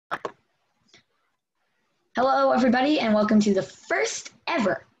Hello, everybody, and welcome to the first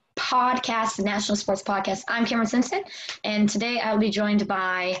ever podcast, the National Sports Podcast. I'm Cameron Simpson, and today I'll be joined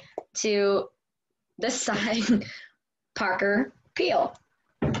by, to this side, Parker Peel.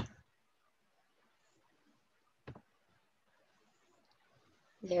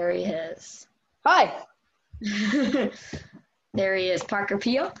 There he is. Hi. There he is, Parker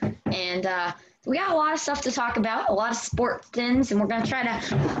Peel, and we got a lot of stuff to talk about, a lot of sport things, and we're going to try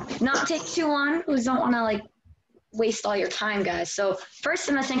to not take too long. We don't want to, waste all your time, guys. So first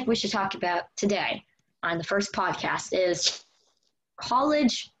thing I think we should talk about today on the first podcast is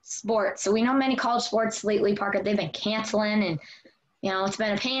college sports. So we know many college sports lately, Parker, they've been canceling and, it's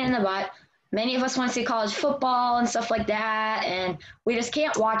been a pain in the butt. Many of us want to see college football and stuff like that, and we just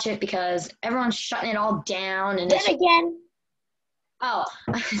can't watch it because everyone's shutting it all down. And then again. Oh,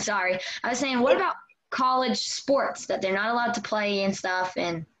 sorry. I was saying, what about college sports that they're not allowed to play and stuff,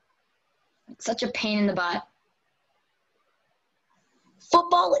 and it's such a pain in the butt?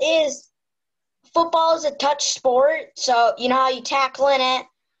 Football is a touch sport, so you know how you tackle in it,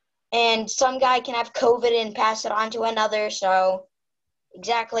 and some guy can have COVID and pass it on to another, so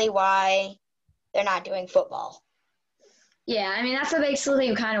exactly why they're not doing football. Yeah, I mean, that's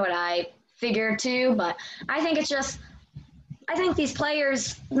basically kind of what I figured too, but I think these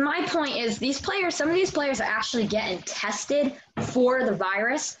players, my point is some of these players are actually getting tested for the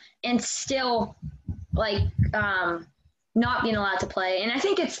virus and still, not being allowed to play. And I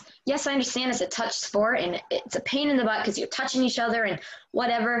think yes, I understand it's a touch sport and it's a pain in the butt because you're touching each other and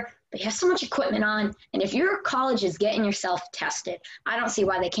whatever, but you have so much equipment on. And if your college is getting yourself tested, I don't see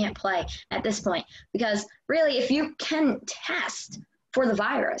why they can't play at this point. Because really, if you can test for the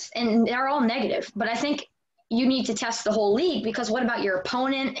virus, and they're all negative, but I think you need to test the whole league, because what about your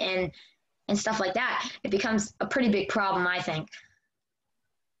opponent and stuff like that? It becomes a pretty big problem, I think.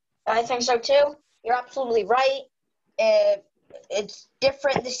 I think so too. You're absolutely right. It's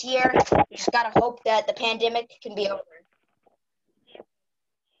different this year. You just gotta hope that the pandemic can be over.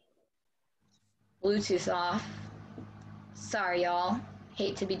 Bluetooth off. Sorry, y'all.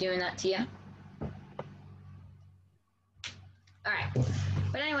 Hate to be doing that to you. All right.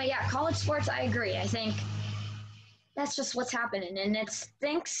 But anyway, yeah, college sports, I agree. I think that's just what's happening, and it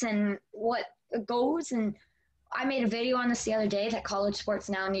stinks and what goes. And I made a video on this the other day that college sports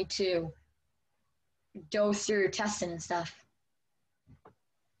now need to go through testing and stuff.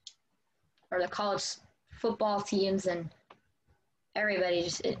 Or the college football teams and everybody,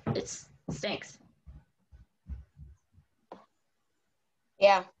 just it stinks.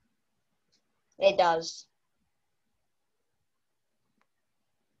 Yeah, it does.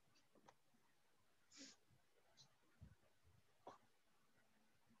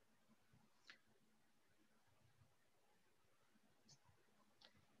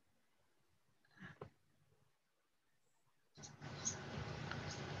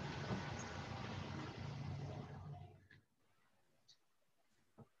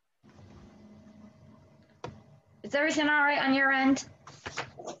 Is everything all right on your end?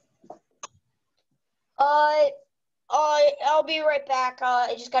 I'll be right back.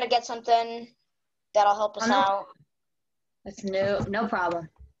 I just gotta get something that'll help us out. That's no problem.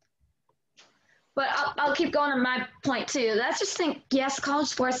 But I'll keep going on my point too. That's just think, yes, college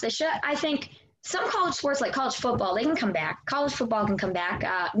sports, they should. I think some college sports, like college football, they can come back. College football can come back.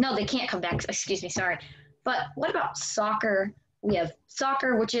 No, they can't come back. Excuse me, sorry. But what about soccer? We have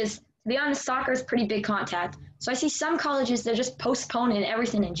soccer, which is, to be honest, soccer is pretty big contact. So I see some colleges, they're just postponing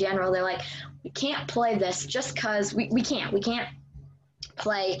everything in general. They're like, we can't play this just because we can't. We can't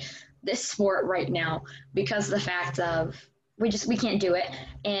play this sport right now because of the fact of we can't do it,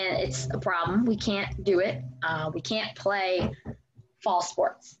 and it's a problem. We can't do it. We can't play fall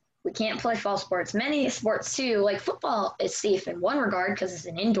sports. We can't play fall sports. Many sports too, like football, is safe in one regard because it's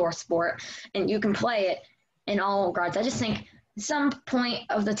an indoor sport and you can play it in all regards. I just think at some point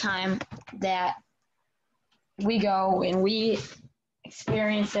of the time that we go and we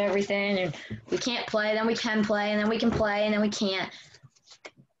experience everything and we can't play, then we can play, and then we can play, and then we can't.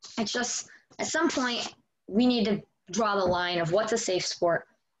 It's just, at some point, we need to draw the line of what's a safe sport,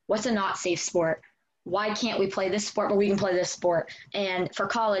 what's a not safe sport. Why can't we play this sport, but we can play this sport? And for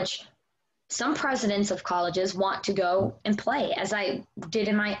college, some presidents of colleges want to go and play, as I did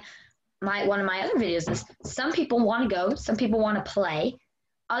in my one of my other videos. Is some people want to go, some people want to play,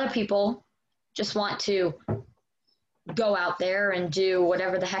 other people just want to go out there and do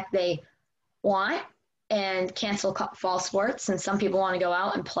whatever the heck they want and cancel fall sports, and some people want to go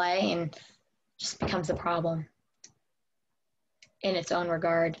out and play, and just becomes a problem in its own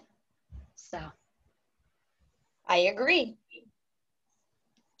regard. So I agree.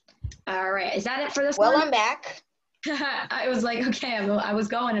 All right. Is that it for this Well, one? I'm back. I was like, okay, I was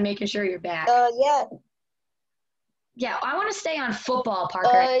going and making sure you're back. Yeah. Yeah, I want to stay on football,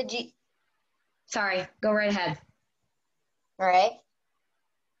 Parker. Sorry, go right ahead. All right.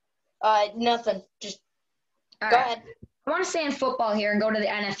 Nothing. Just All go right. ahead. I want to stay in football here and go to the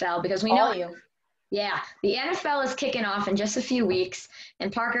NFL because we All know, you. yeah, the NFL is kicking off in just a few weeks.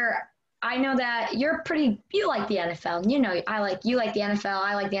 And Parker, I know that you like the NFL. You know, you like the NFL.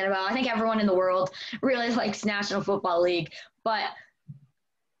 I like the NFL. I think everyone in the world really likes National Football League. But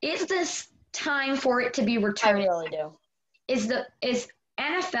is this time for it to be I returned? really do. Is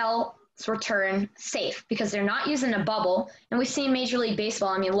NFL's return safe because they're not using a bubble, and we've seen Major League Baseball.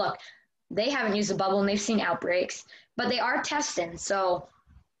 I mean, look, they haven't used a bubble and they've seen outbreaks, but they are testing. So,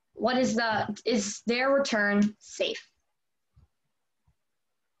 is their return safe?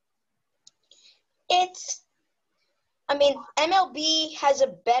 MLB has a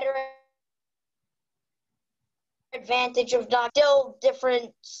better advantage of not still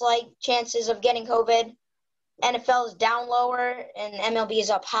different slight chances of getting COVID. NFL is down lower and MLB is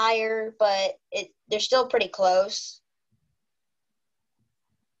up higher, but they're still pretty close.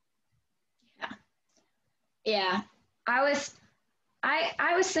 Yeah. I was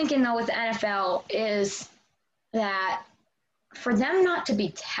thinking though with the NFL is that for them not to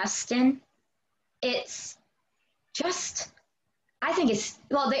be testing, it's just I think it's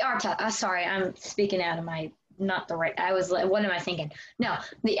well they are sorry, I'm speaking out of my not the right I was like what am I thinking? No,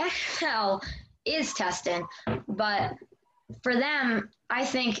 the NFL is testing, but for them, I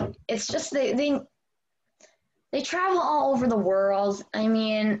think it's just they travel all over the world. I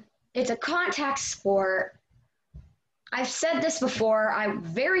mean, it's a contact sport. I've said this before. I'm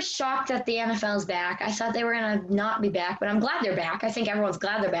very shocked that the NFL's back. I thought they were going to not be back, but I'm glad they're back. I think everyone's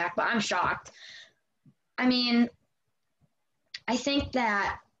glad they're back, but I'm shocked. I mean, I think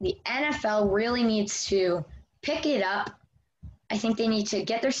that the NFL really needs to pick it up. I think they need to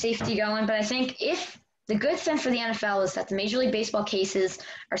get their safety going, but I think if the good thing for the NFL is that the Major League Baseball cases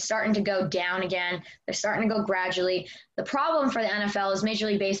are starting to go down again. They're starting to go gradually. The problem for the NFL is Major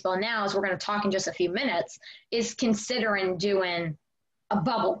League Baseball now, as we're going to talk in just a few minutes, is considering doing a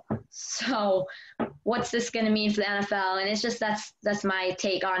bubble. So what's this going to mean for the NFL? And it's just that's my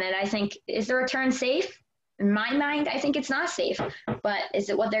take on it. I think, is the return safe? In my mind, I think it's not safe. But is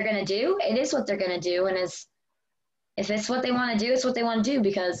it what they're going to do? It is what they're going to do. And if it's what they want to do, it's what they want to do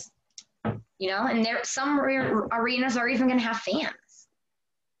because – and some arenas are even going to have fans.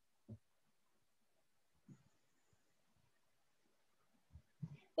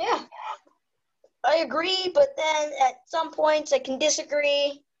 Yeah, I agree, but then at some points I can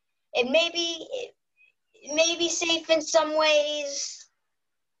disagree. It may be safe in some ways,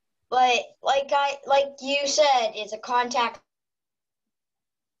 but like you said, it's a contact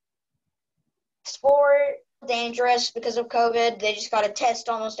sport. Dangerous because of COVID. They just got to test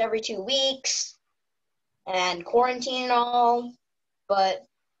almost every 2 weeks and quarantine and all. But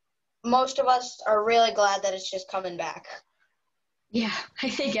most of us are really glad that it's just coming back. Yeah, I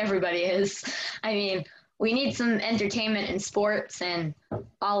think everybody is. I mean, we need some entertainment in sports and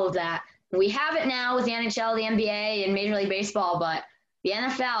all of that. We have it now with the NHL, the NBA, and Major League Baseball, but the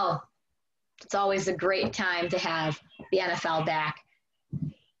NFL, it's always a great time to have the NFL back.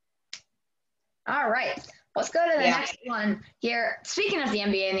 All right. Let's go to the next one here. Speaking of the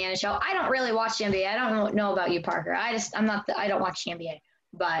NBA and the NHL, I don't really watch the NBA. I don't know about you, Parker. I don't watch the NBA,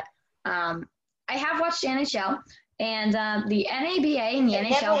 but I have watched the NHL and the NABA and the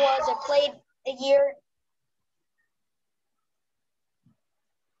NHL. Never was. I played a year.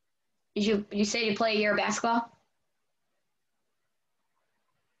 You say you play a year of basketball?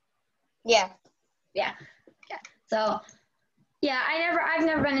 Yeah. So. Yeah, I've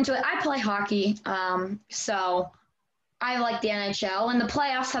never been into it. I play hockey, so I like the NHL, and the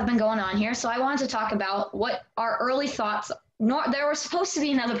playoffs have been going on here. So I wanted to talk about what our early thoughts. There was supposed to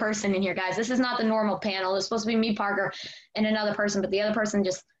be another person in here, guys. This is not the normal panel. It's supposed to be me, Parker, and another person, but the other person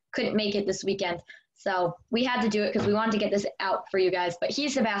just couldn't make it this weekend. So we had to do it because we wanted to get this out for you guys. But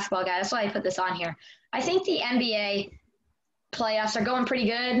he's a basketball guy. That's why I put this on here. I think the NBA playoffs are going pretty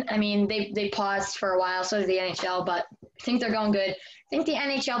good. I mean, they paused for a while, so did the NHL, but I think they're going good. I think the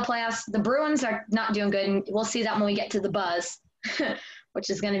NHL playoffs, the Bruins are not doing good, and we'll see that when we get to the buzz, which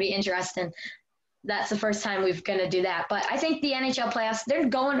is going to be interesting. That's the first time we're going to do that. But I think the NHL playoffs, they're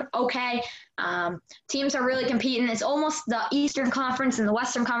going okay. Teams are really competing. It's almost the Eastern Conference and the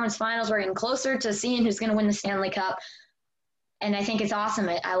Western Conference finals. We're getting closer to seeing who's going to win the Stanley Cup. And I think it's awesome.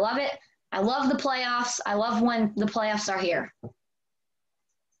 I love it. I love the playoffs. I love when the playoffs are here.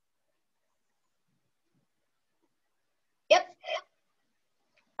 Yep.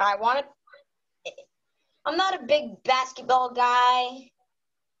 I'm not a big basketball guy.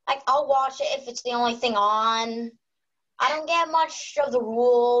 I'll watch it if it's the only thing on. I don't get much of the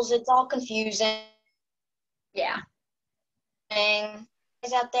rules. It's all confusing. Yeah.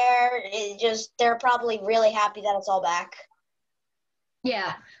 Guys out there, they're probably really happy that it's all back.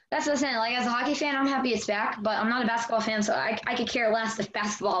 Yeah, that's what I'm saying. Like, as a hockey fan, I'm happy it's back, but I'm not a basketball fan, so I could care less if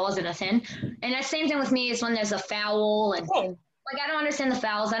basketball wasn't a thing. And the same thing with me is when there's a foul and Same. like I don't understand the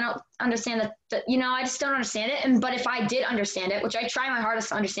fouls. I don't understand I just don't understand it. But if I did understand it, which I try my hardest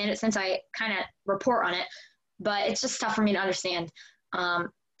to understand it since I kind of report on it, but it's just tough for me to understand.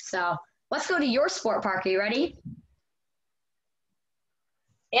 So let's go to your sport, Parker. You ready?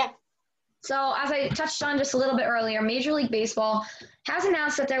 Yeah. So as I touched on just a little bit earlier, Major League Baseball has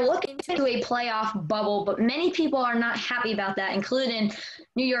announced that they're looking to do a playoff bubble, but many people are not happy about that, including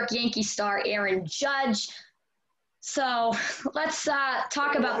New York Yankees star Aaron Judge. So let's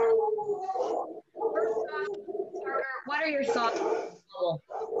talk about that. First off, Parker, what are your thoughts on the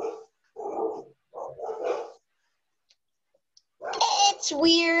bubble? It's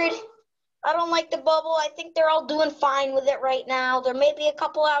weird. I don't like the bubble. I think they're all doing fine with it right now. There may be a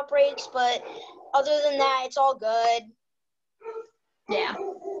couple outbreaks, but other than that, it's all good. Yeah.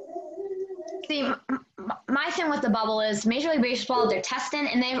 See, my thing with the bubble is Major League Baseball, they're testing,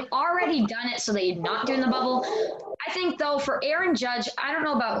 and they've already done it, so they're not doing the bubble. I think, though, for Aaron Judge, I don't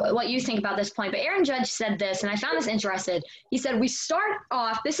know about what you think about this point, but Aaron Judge said this, and I found this interesting. He said, we start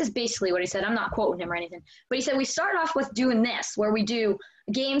off, this is basically what he said. I'm not quoting him or anything, but he said, we start off with doing this, where we do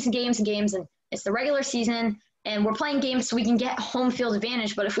games and games and games, and it's the regular season, and we're playing games so we can get home field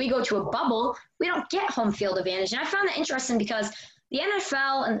advantage. But if we go to a bubble, we don't get home field advantage. And I found that interesting because the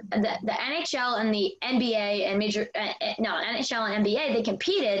NFL and the NHL and the NBA and NHL and NBA, they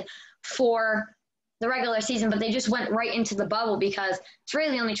competed for the regular season, but they just went right into the bubble because it's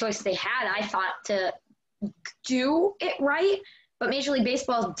really the only choice they had, I thought, to do it right. But Major League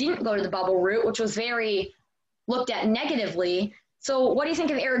Baseball didn't go to the bubble route, which was very looked at negatively. So what do you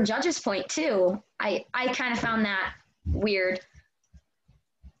think of Aaron Judge's point, too? I kind of found that weird.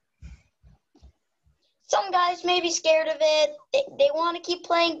 Some guys may be scared of it. They want to keep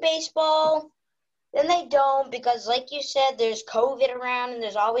playing baseball. Then they don't because, like you said, there's COVID around and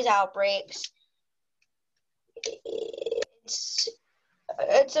there's always outbreaks. It's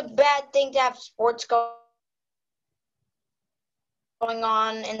a bad thing to have sports going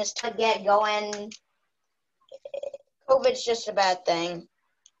on and this to get going. COVID's just a bad thing.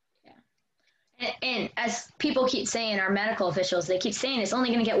 And as people keep saying, our medical officials, they keep saying it's only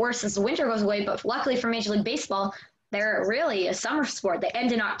going to get worse as the winter goes away. But luckily for Major League Baseball, they're really a summer sport. They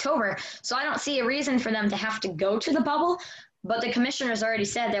end in October. So I don't see a reason for them to have to go to the bubble. But the commissioners already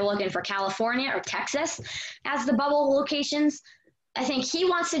said they're looking for California or Texas as the bubble locations. I think he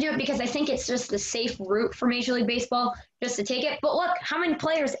wants to do it because I think it's just the safe route for Major League Baseball just to take it. But look, how many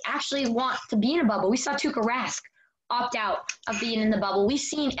players actually want to be in a bubble? We saw Tuukka Rask opt out of being in the bubble. We've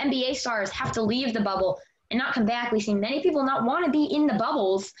seen NBA stars have to leave the bubble and not come back. We've seen many people not want to be in the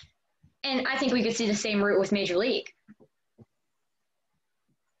bubbles. And I think we could see the same route with Major League.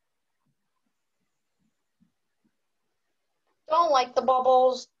 Don't like the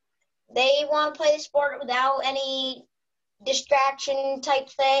bubbles. They want to play the sport without any distraction type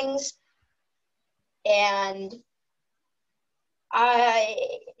things. And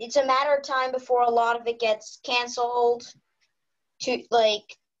it's a matter of time before a lot of it gets canceled. Tuukka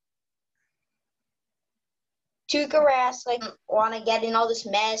Rask want to get in all this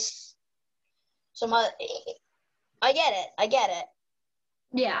mess. I get it.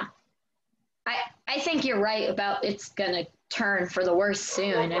 Yeah. I think you're right about it's going to turn for the worse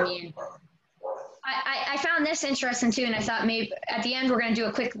soon. I mean, I found this interesting too, and I thought maybe at the end we're going to do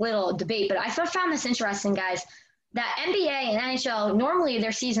a quick little debate, but I found this interesting, guys, that NBA and NHL, normally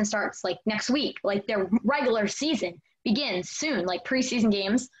their season starts like next week, like their regular season begins soon, like preseason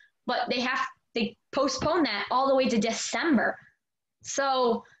games, but they postpone that all the way to December.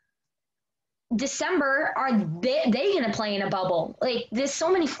 So December, are they going to play in a bubble? Like, there's so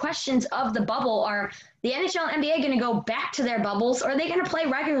many questions of the bubble. Are the NHL and NBA going to go back to their bubbles, or are they going to play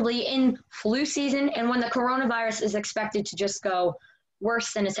regularly in flu season and when the coronavirus is expected to just go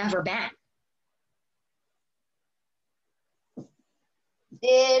worse than it's ever been?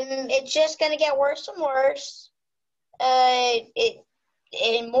 It's just going to get worse and worse.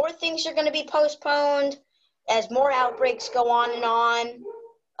 And more things are going to be postponed as more outbreaks go on and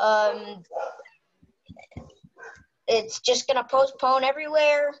on. It's just going to postpone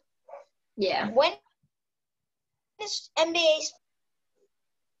everywhere. Yeah. When is NBA?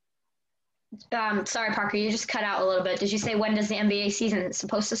 Sorry, Parker, you just cut out a little bit. Did you say when does the NBA season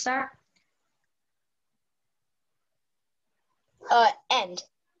supposed to start? End.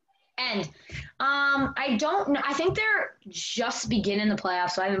 End. I don't know. I think they're just beginning the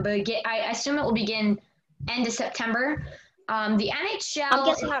playoffs, so I assume it will begin end of September. The NHL. I'm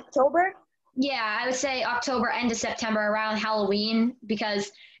guessing October. Yeah, I would say October, end of September, around Halloween,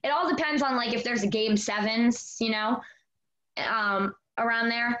 because it all depends on like if there's a game sevens, around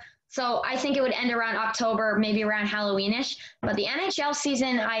there. So I think it would end around October, maybe around Halloweenish. But the NHL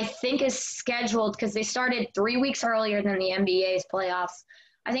season, I think, is scheduled because they started 3 weeks earlier than the NBA's playoffs.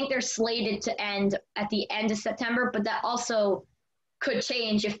 I think they're slated to end at the end of September, but that also could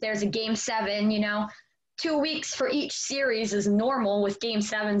change if there's a game seven, 2 weeks for each series is normal with game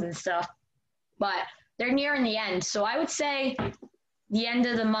sevens and stuff. But they're nearing the end. So I would say the end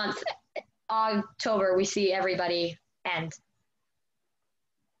of the month, October, we see everybody end.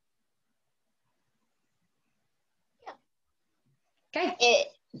 Okay.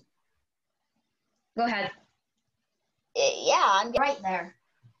 Go ahead. Yeah, I'm right there.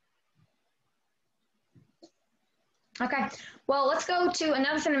 Okay. Well, let's go to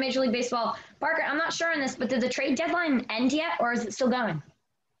another thing in Major League Baseball. Parker, I'm not sure on this, but did the trade deadline end yet, or is it still going?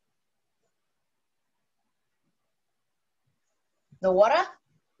 The what?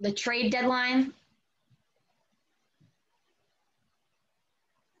 The trade deadline.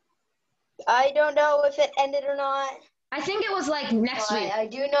 I don't know if it ended or not. I think it was like next week. I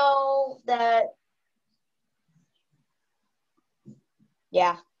do know that.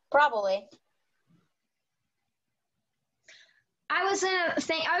 Yeah, probably. I was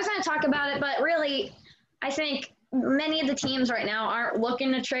gonna talk about it, but really, I think many of the teams right now aren't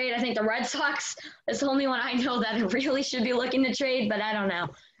looking to trade. I think the Red Sox is the only one I know that really should be looking to trade, but I don't know.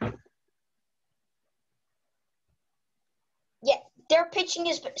 Yeah, their pitching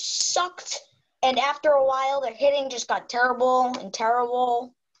has sucked, and after a while, their hitting just got terrible and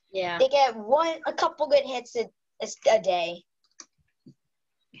terrible. Yeah. They get a couple good hits a day.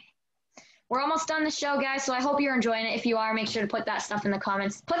 We're almost done the show, guys, so I hope you're enjoying it. If you are, make sure to put that stuff in the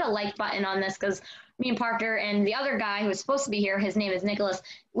comments. Put a like button on this because me and Parker and the other guy who was supposed to be here, his name is Nicholas,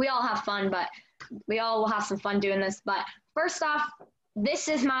 we all have fun, but we all will have some fun doing this. But first off,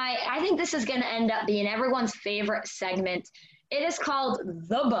 I think this is going to end up being everyone's favorite segment. It is called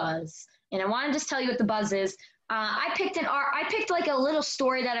The Buzz, and I want to just tell you what The Buzz is. I picked like a little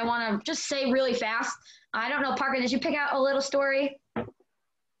story that I want to just say really fast. I don't know, Parker, did you pick out a little story?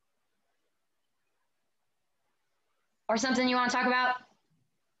 Or something you want to talk about?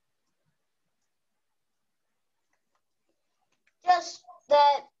 Just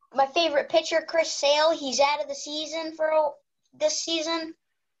that my favorite pitcher, Chris Sale, he's out of the season for this season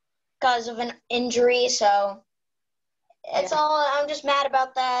because of an injury. So that's all. I'm just mad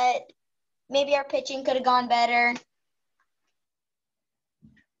about that. Maybe our pitching could have gone better.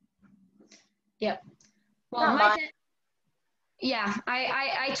 Yep. Well, yeah,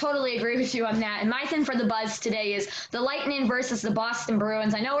 I totally agree with you on that. And my thing for the buzz today is the Lightning versus the Boston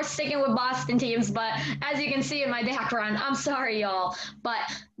Bruins. I know we're sticking with Boston teams, but as you can see in my background, I'm sorry, y'all. But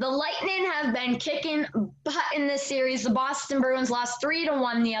the Lightning have been kicking butt in this series. The Boston Bruins lost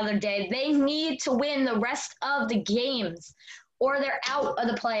 3-1 the other day. They need to win the rest of the games, or they're out of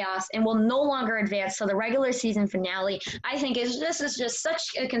the playoffs and will no longer advance to the regular season finale. I think this is just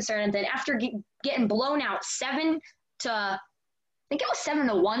such a concern that after getting blown out 7 to, I think it was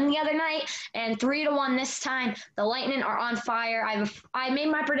 7-1 the other night and 3-1 this time. The Lightning are on fire. I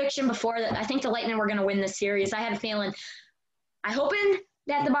made my prediction before that I think the Lightning were going to win this series. I had a feeling. I'm hoping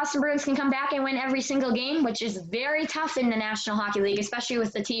that the Boston Bruins can come back and win every single game, which is very tough in the National Hockey League, especially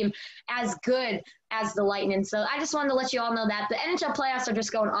with the team as good as the Lightning. So I just wanted to let you all know that. The NHL playoffs are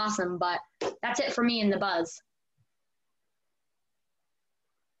just going awesome, but that's it for me in the buzz.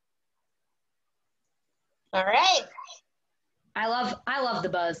 All right. I love the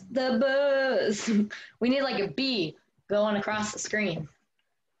buzz. The buzz. We need like a bee going across the screen.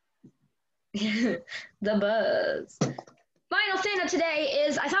 The buzz. Final thing of today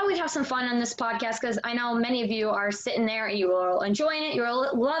is I thought we'd have some fun on this podcast because I know many of you are sitting there and you are enjoying it. You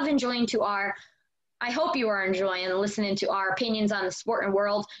love enjoying I hope you are enjoying listening to our opinions on the sport and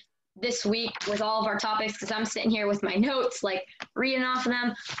world this week with all of our topics because I'm sitting here with my notes, like reading off of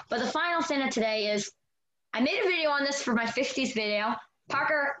them. But the final thing of today is I made a video on this for my 50th video.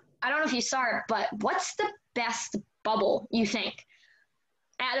 Parker, I don't know if you saw it, but what's the best bubble you think?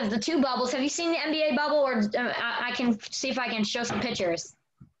 Out of the two bubbles, have you seen the NBA bubble, or I can see if I can show some pictures?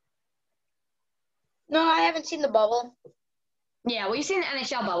 No, I haven't seen the bubble. Yeah, well, you've seen the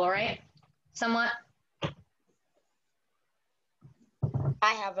NHL bubble, right? Somewhat.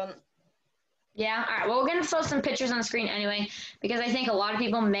 I haven't. Yeah, all right. Well, we're going to throw some pictures on the screen anyway, because I think a lot of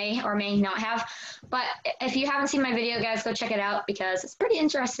people may or may not have. But if you haven't seen my video, guys, go check it out because it's pretty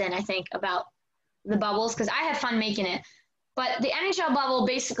interesting, I think, about the bubbles, because I had fun making it. But the NHL bubble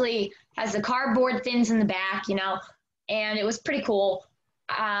basically has the cardboard thins in the back, and it was pretty cool.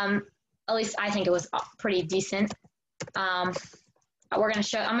 At least I think it was pretty decent. I'm gonna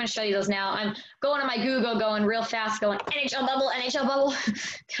show you those now. I'm going to my Google, going real fast, going NHL bubble,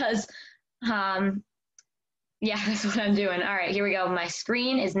 because yeah, that's what I'm doing. All right, here we go. My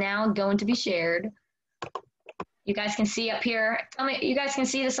screen is now going to be shared. You guys can see up here. Tell me, you guys can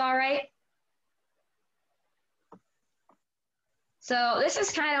see this all right? So this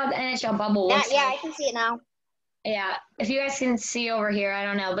is kind of what the NHL bubble looks Yeah, like. I can see it now. Yeah, if you guys can see over here, I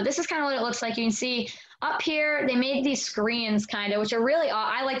don't know, but this is kind of what it looks like. You can see up here, they made these screens kind of, which are really,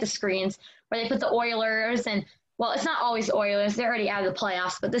 I like the screens where they put the Oilers and, well, it's not always the Oilers. They're already out of the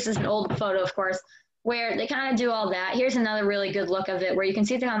playoffs, but this is an old photo, of course, where they kind of do all that. Here's another really good look of it where you can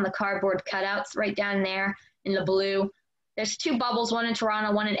see them on the cardboard cutouts right down there in the blue. There's two bubbles, one in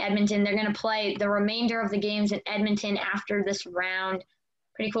Toronto, one in Edmonton. They're going to play the remainder of the games in Edmonton after this round.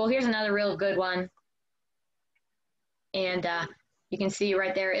 Pretty cool. Here's another real good one. And you can see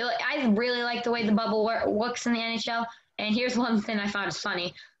right there. I really like the way the bubble looks in the NHL. And here's one thing I found is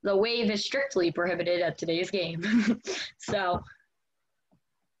funny. The wave is strictly prohibited at today's game. So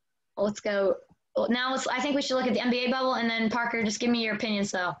let's go. Now I think we should look at the NBA bubble. And then, Parker, just give me your opinion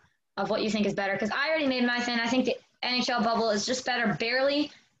of what you think is better. Because I already made my thing. I think the NHL bubble is just better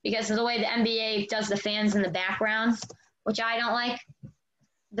barely because of the way the NBA does the fans in the backgrounds, which I don't like.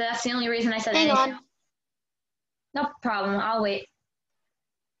 That's the only reason I said Hang NHL. on. No problem. I'll wait.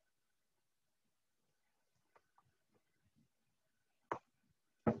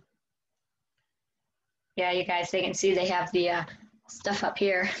 Yeah, you guys, they can see they have the stuff up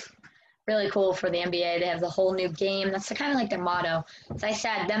here. Really cool for the NBA. They have the whole new game. That's kind of like their motto. As I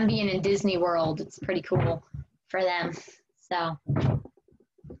said, them being in Disney World, it's pretty cool for them. So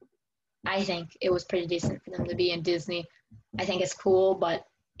I think it was pretty decent for them to be in Disney. I think it's cool, but,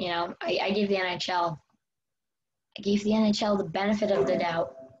 I gave the NHL the benefit of the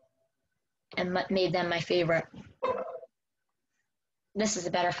doubt and made them my favorite. This is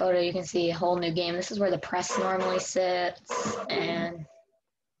a better photo. You can see a whole new game. This is where the press normally sits. And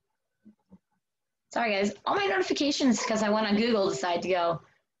sorry, guys. All my notifications, because I went on Google, decide to go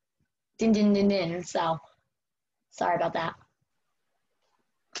din, din, din, din. So sorry about that.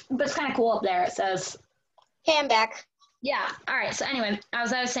 But it's kind of cool up there. It says. Hey, I'm back. Yeah. All right. So anyway,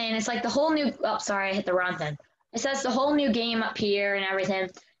 as I was saying, it's like the whole new. Oh, sorry. I hit the wrong thing. It says the whole new game up here and everything.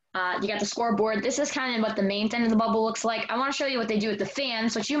 You got the scoreboard. This is kind of what the main thing of the bubble looks like. I want to show you what they do with the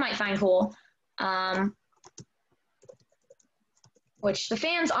fans, which you might find cool. Which the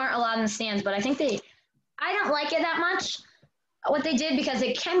fans aren't allowed in the stands, but I don't like it that much, what they did, because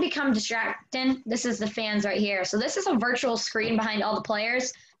it can become distracting. This is the fans right here. So this is a virtual screen behind all the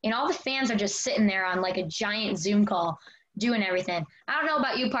players, and all the fans are just sitting there on like a giant Zoom call doing everything. I don't know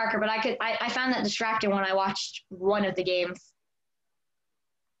about you, Parker, but I found that distracting when I watched one of the games.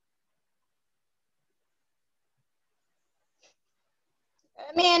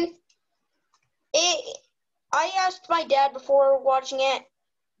 I mean, I asked my dad before watching it.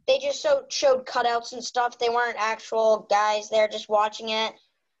 They just showed cutouts and stuff. They weren't actual guys there just watching it.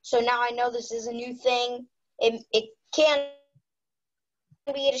 So now I know this is a new thing. It can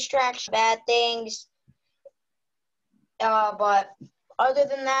be a distraction, bad things. But other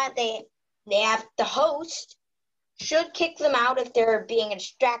than that, they have the host should kick them out if they're being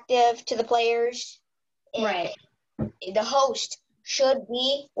distractive to the players. And Right. The host should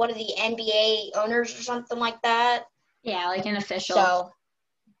be one of the NBA owners or something like that. Yeah, like an official. So,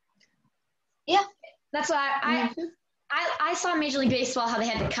 yeah. That's why I saw Major League Baseball, how they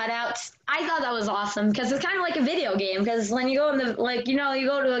had the cutouts. I thought that was awesome because it's kind of like a video game. Because when you go you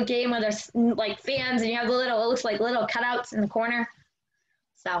go to a game where there's like fans and you have it looks like little cutouts in the corner.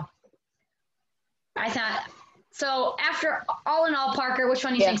 So I thought, so after all in all, Parker, which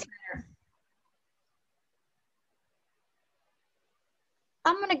one do you think's better?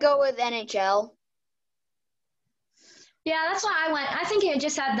 I'm going to go with NHL. Yeah, that's why I went. I think it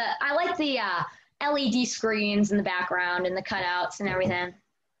just had I like the LED screens in the background and the cutouts and everything.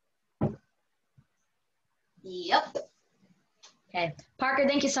 Yep. Okay. Parker,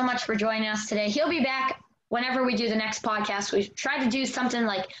 thank you so much for joining us today. He'll be back whenever we do the next podcast. We try to do something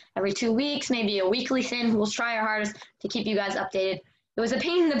like every 2 weeks, maybe a weekly thing. We'll try our hardest to keep you guys updated. It was a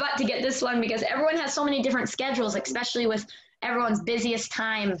pain in the butt to get this one because everyone has so many different schedules, especially with everyone's busiest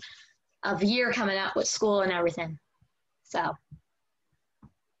time of year coming up with school and everything. So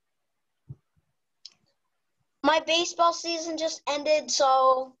My baseball season just ended,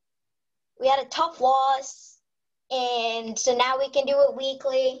 so we had a tough loss, and so now we can do it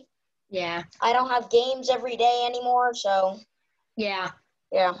weekly. Yeah. I don't have games every day anymore, so Yeah.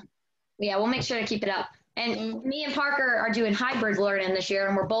 yeah. Yeah, we'll make sure to keep it up. And me and Parker are doing hybrid learning this year,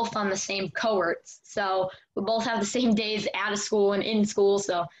 and we're both on the same cohorts. So we both have the same days out of school and in school.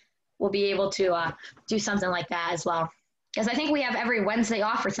 So we'll be able to do something like that as well. Because I think we have every Wednesday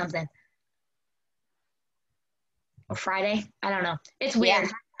off or something. Or Friday. I don't know. It's weird. Yeah.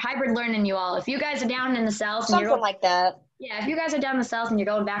 Hybrid learning, you all. If you guys are down in the South and Something like that. yeah, if you guys are down in the South and you're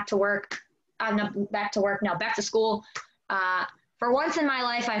going back to work, back to school. For once in my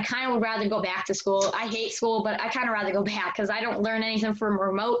life, I kind of would rather go back to school. I hate school, but I kind of rather go back because I don't learn anything from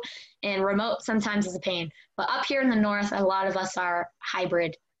remote, and remote sometimes is a pain. But up here in the North, a lot of us are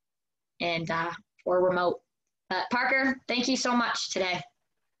hybrid and or remote. Parker, thank you so much today.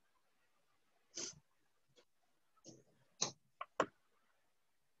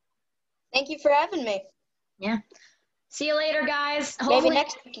 Thank you for having me. Yeah. See you later, guys. Maybe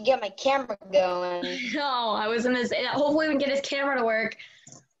next week I can get my camera going. No, I was going to say, hopefully we can get his camera to work.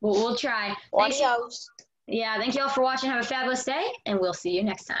 We'll try. Adios. Yeah, thank you all for watching. Have a fabulous day, and we'll see you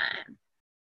next time.